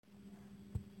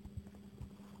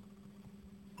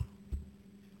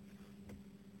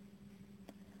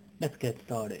Let's get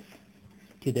started.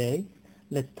 Today,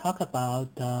 let's talk about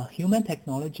human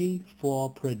technology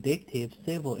for predictive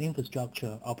civil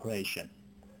infrastructure operation.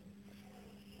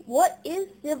 What is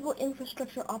civil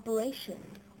infrastructure operation?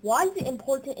 Why is it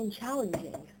important and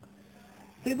challenging?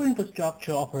 Civil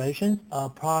infrastructure operations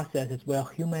are processes where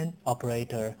human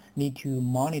operators need to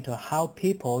monitor how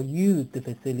people use the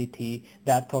facility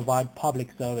that provide public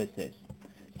services,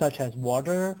 such as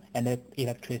water and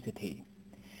electricity.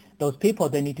 Those people,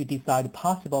 they need to decide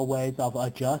possible ways of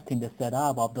adjusting the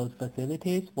setup of those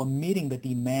facilities for meeting the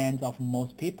demands of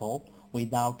most people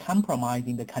without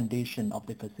compromising the condition of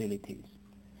the facilities.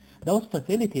 Those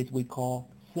facilities we call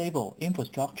civil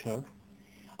infrastructure.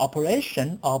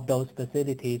 Operation of those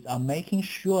facilities are making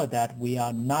sure that we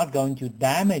are not going to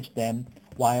damage them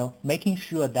while making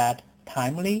sure that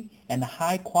timely and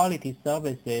high quality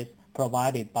services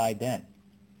provided by them.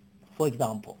 For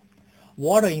example,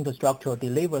 water infrastructure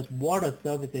delivers water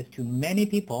services to many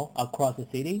people across the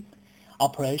city.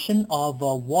 Operation of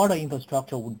water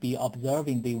infrastructure would be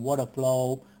observing the water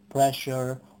flow,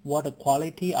 pressure, water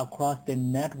quality across the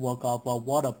network of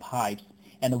water pipes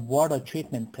and water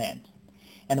treatment plants.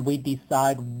 And we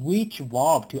decide which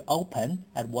valve to open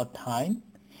at what time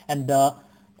and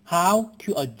how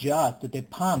to adjust the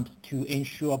pumps to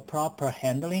ensure proper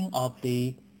handling of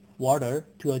the water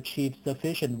to achieve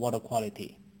sufficient water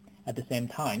quality. At the same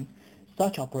time,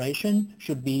 such operation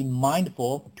should be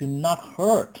mindful to not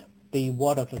hurt the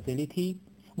water facility,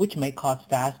 which may cause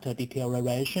faster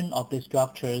deterioration of the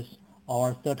structures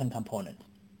or certain components.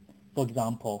 For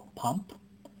example, pump,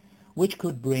 which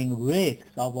could bring risks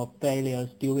of failures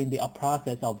during the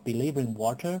process of delivering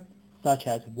water, such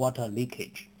as water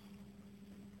leakage.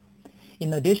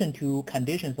 In addition to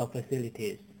conditions of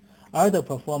facilities, other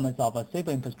performance of a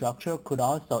civil infrastructure could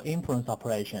also influence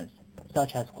operations,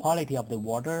 such as quality of the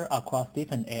water across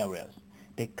different areas,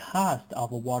 the cost of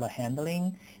water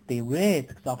handling, the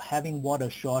risks of having water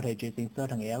shortages in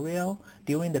certain areas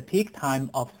during the peak time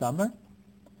of summer.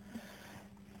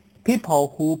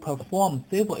 People who perform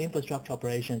civil infrastructure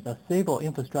operations are civil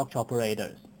infrastructure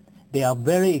operators. They are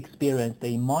very experienced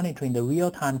in monitoring the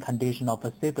real-time condition of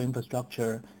a civil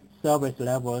infrastructure service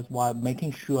levels while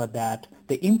making sure that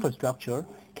the infrastructure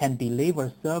can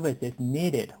deliver services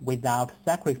needed without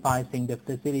sacrificing the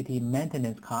facility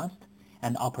maintenance cost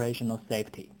and operational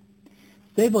safety.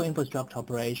 Civil infrastructure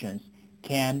operations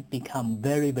can become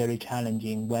very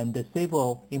challenging when the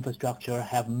civil infrastructure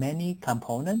have many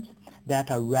components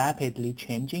that are rapidly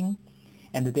changing,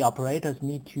 and the operators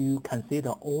need to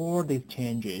consider all these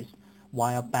changes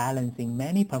while balancing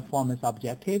many performance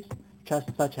objectives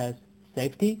such as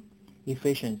safety,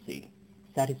 efficiency,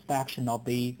 satisfaction of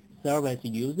the service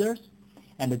users,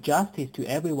 and justice to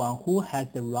everyone who has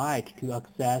the right to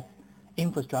access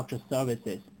infrastructure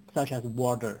services such as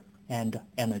water and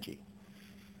energy.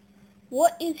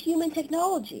 What is human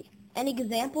technology? Any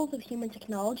examples of human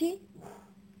technology?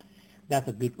 That's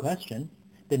a good question.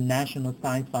 The National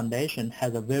Science Foundation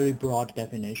has a very broad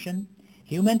definition.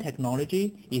 Human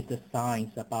technology is the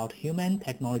science about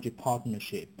human-technology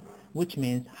partnership, which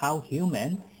means how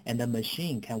human and the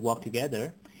machine can work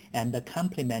together and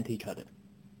complement each other.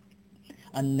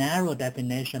 A narrow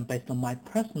definition based on my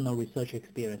personal research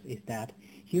experience is that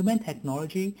human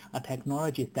technology are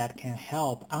technologies that can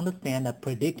help understand and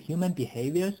predict human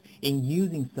behaviors in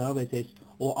using services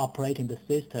or operating the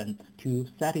system to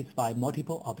satisfy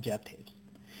multiple objectives.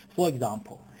 For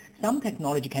example, some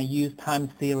technology can use time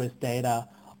series data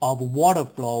of water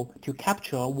flow to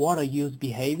capture water use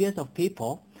behaviors of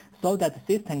people so that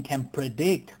the system can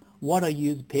predict water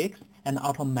use peaks and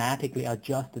automatically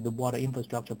adjust the water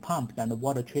infrastructure pumps and the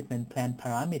water treatment plant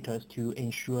parameters to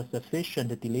ensure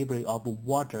sufficient delivery of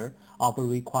water of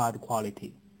required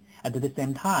quality. At the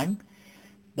same time,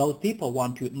 those people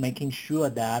want to making sure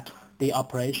that the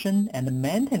operation and the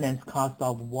maintenance cost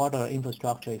of water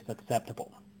infrastructure is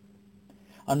acceptable.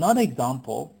 Another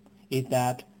example is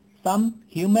that some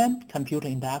human-computer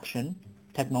interaction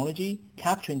technology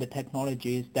capturing the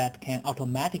technologies that can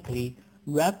automatically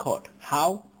record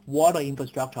how water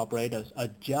infrastructure operators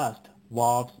adjust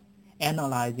valves,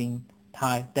 analyzing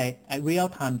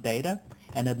real-time data,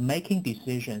 and making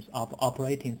decisions of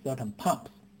operating certain pumps.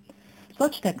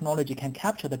 Such technology can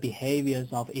capture the behaviors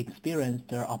of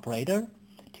experienced operator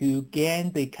to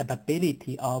gain the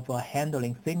capability of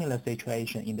handling similar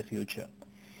situations in the future.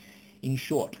 In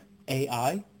short,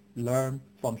 AI learn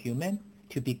from human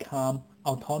to become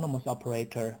autonomous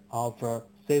operator of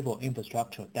civil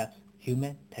infrastructure. That's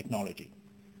human technology.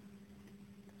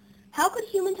 How could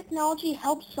human technology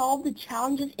help solve the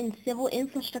challenges in civil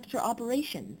infrastructure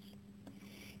operations?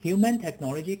 Human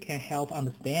technology can help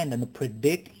understand and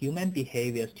predict human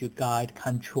behaviors to guide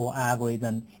control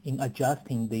algorithms in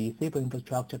adjusting the civil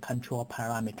infrastructure control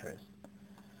parameters.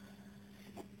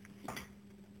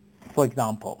 For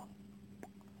example,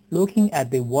 looking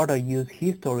at the water use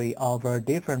history of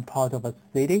different parts of a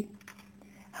city,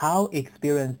 how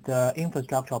experienced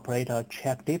infrastructure operator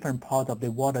check different parts of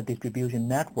the water distribution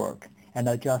network and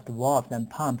adjust valves and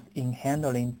pumps in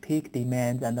handling peak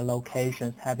demands and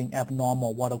locations having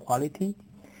abnormal water quality.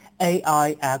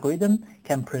 AI algorithm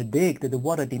can predict the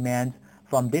water demands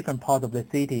from different parts of the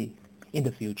city in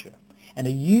the future and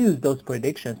use those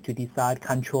predictions to decide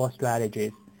control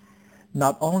strategies.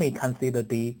 Not only consider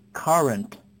the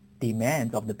current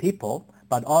demands of the people,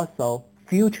 but also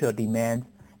future demands,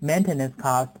 maintenance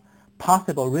costs,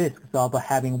 possible risks of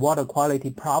having water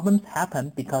quality problems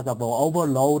happen because of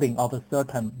overloading of a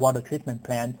certain water treatment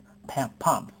plants,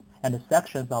 pumps, and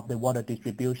sections of the water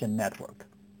distribution network.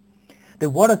 The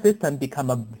water system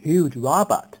becomes a huge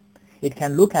robot. It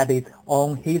can look at its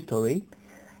own history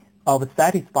of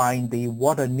satisfying the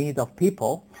water needs of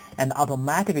people and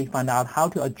automatically find out how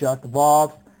to adjust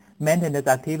valves, maintenance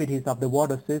activities of the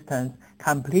water systems,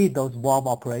 complete those valve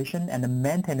operations and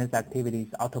maintenance activities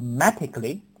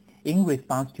automatically in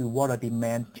response to water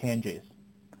demand changes.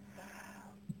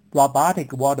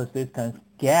 Robotic water systems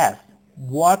guess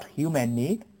what humans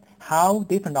need, how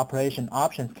different operation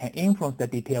options can influence the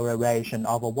deterioration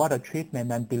of water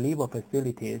treatment and delivery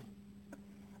facilities,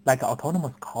 like an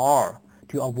autonomous car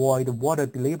to avoid water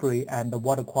delivery and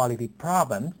water quality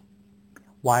problems,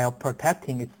 while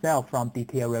protecting itself from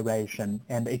deterioration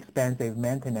and expensive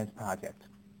maintenance projects.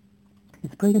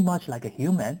 It's pretty much like a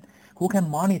human who can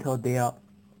monitor their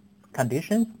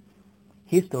conditions,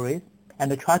 histories,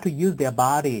 and try to use their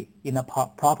body in a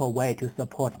proper way to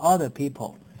support other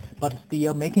people, but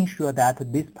still making sure that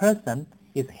this person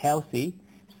is healthy,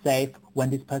 safe when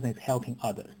this person is helping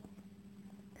others.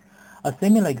 A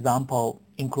similar example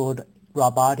includes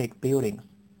robotic buildings,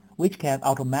 which can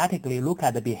automatically look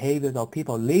at the behaviors of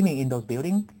people living in those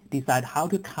buildings, decide how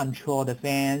to control the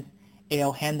fans,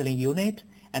 air handling unit,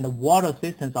 and the water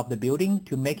systems of the building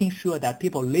to making sure that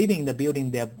people living in the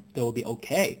building they will be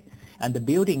okay. And the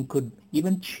building could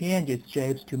even change its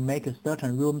shapes to make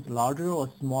certain rooms larger or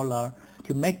smaller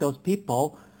to make those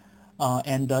people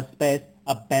and the space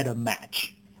a better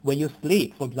match. When you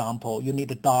sleep, for example, you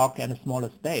need a dark and a smaller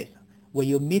space. When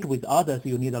you meet with others,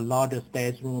 you need a larger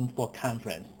space room for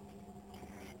conference.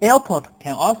 Airport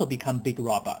can also become big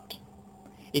robot.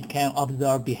 It can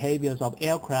observe behaviors of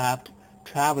aircraft,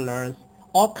 travelers,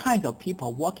 all kinds of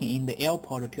people working in the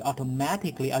airport to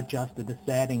automatically adjust the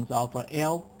settings of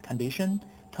air condition,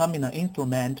 terminal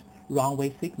instrument,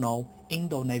 runway signal,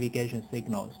 indoor navigation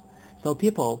signals. So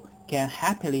people can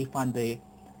happily find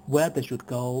where they should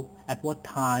go, at what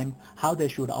time, how they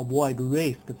should avoid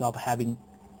risks of having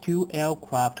two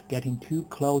aircraft getting too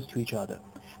close to each other,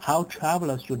 how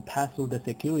travelers should pass through the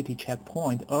security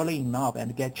checkpoint early enough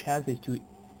and get chances to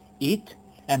eat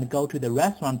and go to the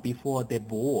restaurant before they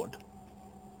board.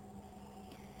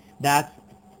 That's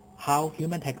how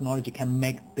human technology can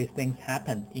make these things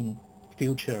happen in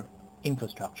future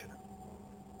infrastructure.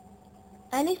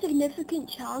 Any significant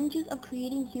challenges of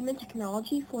creating human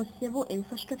technology for civil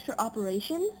infrastructure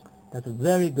operations? That's a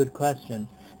very good question.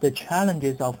 The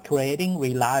challenges of creating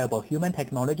reliable human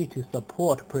technology to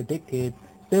support predictive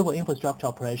civil infrastructure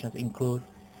operations include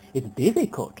it's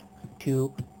difficult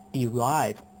to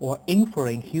derive or infer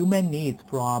human needs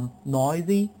from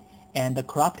noisy and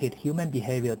corrupted human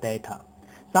behavior data.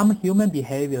 Some human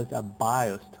behaviors are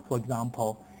biased. For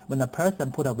example, when a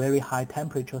person put a very high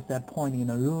temperature set point in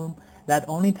a room, that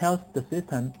only tells the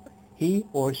system he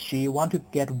or she wants to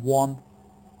get warm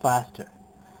faster.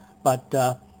 But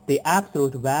the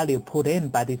absolute value put in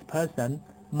by this person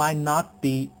might not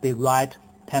be the right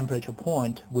temperature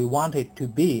point we want it to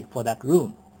be for that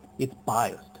room. It's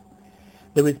biased.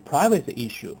 There is privacy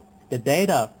issue. The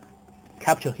data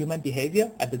capture human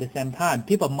behavior. At the same time,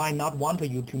 people might not want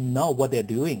you to know what they're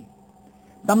doing.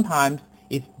 Sometimes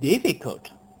it's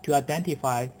difficult to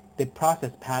identify the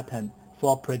process pattern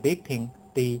for predicting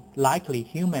the likely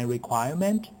human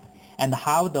requirement and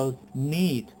how those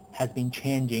needs has been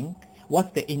changing,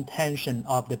 what's the intention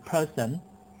of the person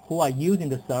who are using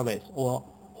the service or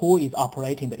who is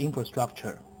operating the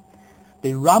infrastructure.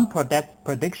 The wrong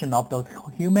prediction of those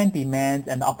human demands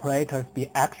and operators'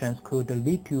 actions could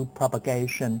lead to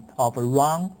propagation of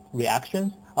wrong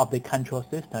reactions of the control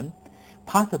system,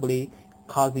 possibly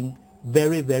causing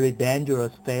very, very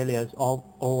dangerous failures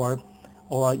or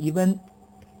even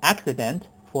accidents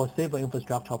for civil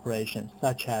infrastructure operations,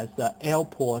 such as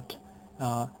airport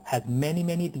has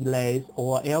many delays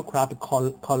or aircraft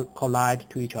collide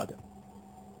to each other.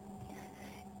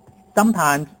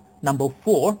 Sometimes, number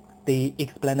 4, the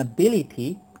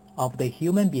explainability of the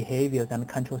human behaviors and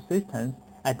control systems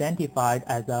identified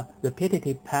as a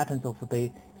repetitive patterns of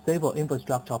the civil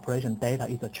infrastructure operation data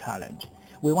is a challenge.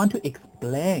 We want to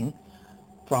explain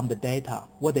from the data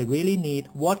what they really need,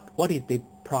 what is the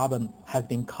problem has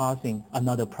been causing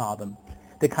another problem.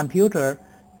 The computer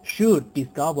should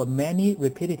discover many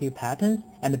repetitive patterns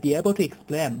and be able to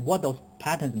explain what those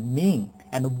patterns mean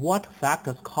and what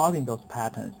factors causing those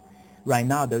patterns. Right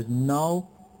now, there's no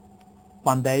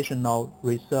foundational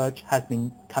research has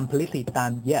been completely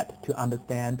done yet to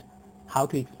understand how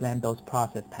to explain those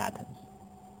process patterns.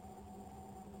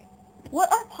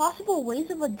 What are possible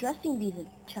ways of addressing these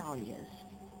challenges?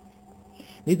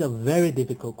 These are very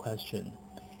difficult questions,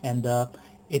 and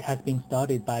it has been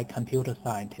studied by computer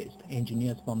scientists,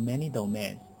 engineers from many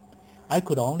domains. I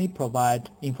could only provide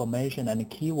information and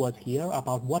keywords here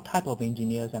about what type of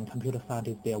engineers and computer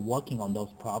scientists they are working on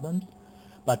those problems,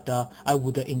 but I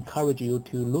would encourage you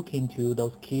to look into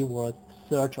those keywords,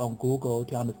 search on Google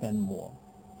to understand more.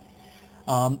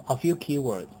 A few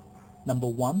keywords. Number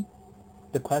 1,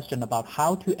 the question about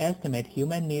how to estimate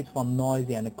human needs from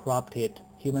noisy and corrupted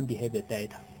human behavior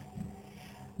data.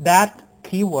 That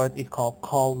keyword is called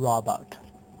call robot.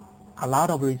 A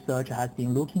lot of research has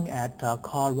been looking at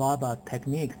call robot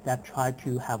techniques that try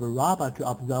to have a robot to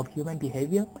observe human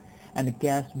behavior and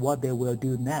guess what they will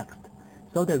do next,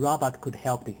 so the robot could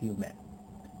help the human.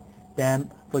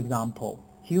 Then, for example,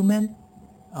 human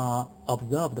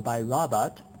observed by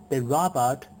robot, the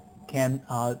robot can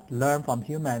learn from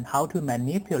human how to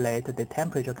manipulate the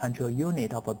temperature control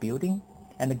unit of a building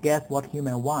and guess what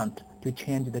human want to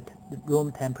change the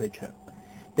room temperature.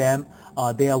 Then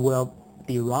they will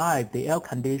drive the air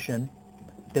condition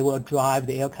towards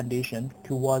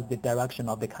the direction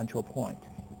of the control point.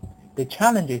 The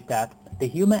challenge is that the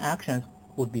human actions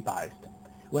would be biased.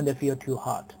 When they feel too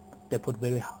hot, they put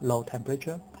very low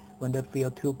temperature. When they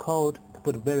feel too cold, they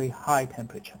put very high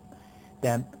temperature.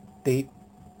 Then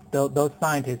those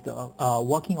scientists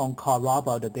working on call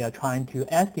robot, they are trying to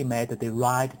estimate the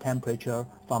right temperature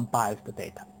from biased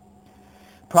data.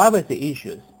 Privacy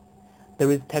issues. There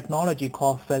is technology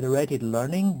called federated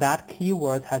learning. That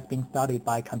keyword has been studied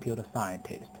by computer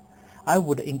scientists. I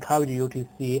would encourage you to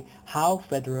see how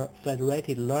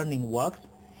federated learning works.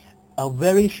 A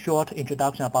very short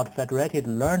introduction about federated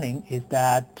learning is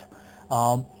that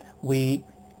we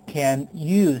can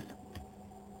use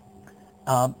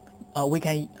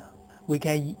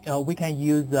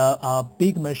a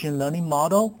big machine learning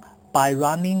model by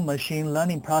running machine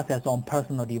learning process on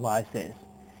personal devices,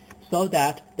 so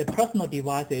that the personal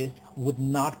devices would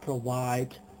not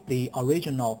provide the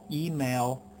original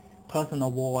email,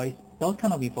 personal voice, those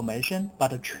kind of information,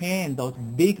 but train those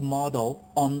big model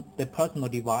on the personal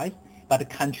device, but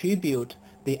contribute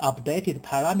the updated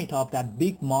parameter of that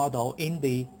big model in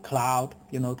the cloud.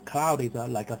 Cloud is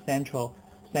like a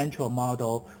central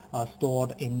model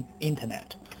stored in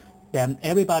internet. Then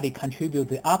everybody contributes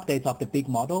the updates of the big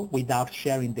model without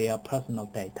sharing their personal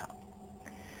data.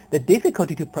 The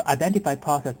difficulty to identify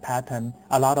process pattern,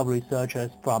 a lot of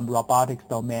researchers from robotics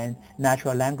domain,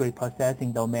 natural language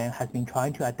processing domain has been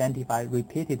trying to identify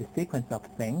repeated sequence of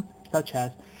things, such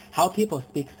as how people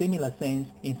speak similar things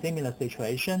in similar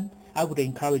situations. I would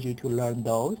encourage you to learn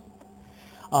those.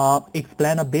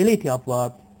 Explainability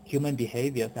of human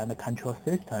behaviors and the control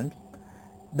systems.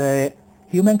 The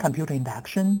human-computer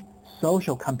interaction,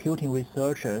 social computing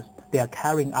researchers, they are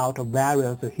carrying out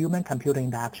various human-computer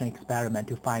interaction experiments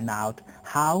to find out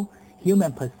how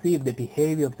humans perceive the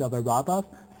behaviors of a robot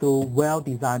through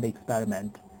well-designed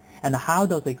experiments, and how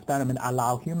those experiments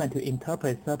allow humans to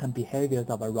interpret certain behaviors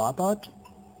of a robot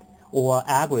or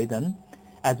algorithm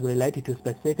as related to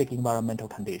specific environmental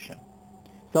conditions,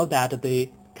 so that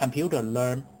the computer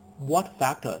learn what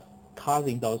factors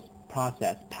causing those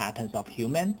process patterns of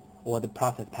human or the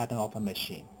process pattern of a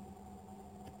machine.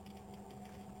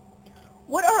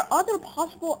 What are other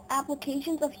possible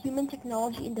applications of human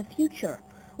technology in the future?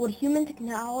 Would human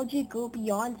technology go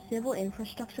beyond civil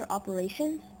infrastructure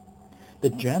operations?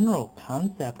 The general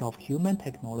concept of human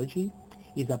technology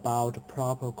is about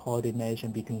proper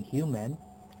coordination between human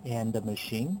and the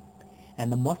machine,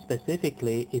 and more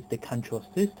specifically is the control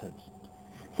systems.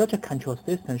 Such a control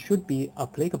system should be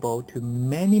applicable to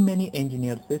many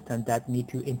engineered systems that need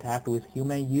to interact with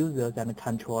human users and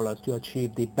controllers to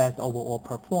achieve the best overall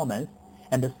performance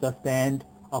and the sustained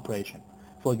operation.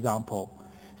 For example,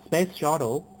 space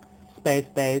shuttle, space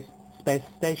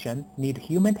station need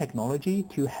human technology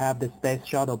to have the space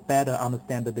shuttle better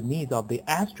understand the needs of the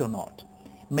astronaut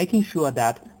making sure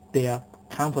that they are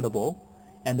comfortable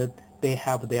and that they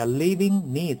have their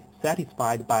living needs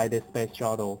satisfied by the space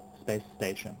shuttle space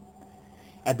station.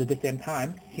 At the same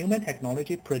time, human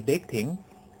technology predicting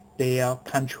their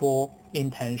control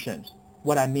intentions.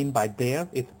 What I mean by there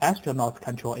is astronauts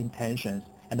control intentions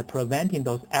and preventing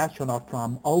those astronauts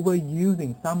from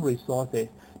overusing some resources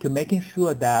to making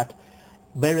sure that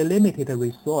very limited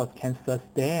resource can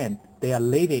sustain their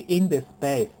living in the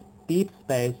space, deep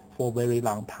space, for a very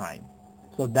long time.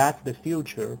 So that's the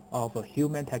future of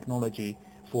human technology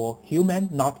for human,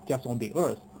 not just on the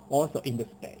Earth, also in the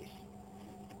space.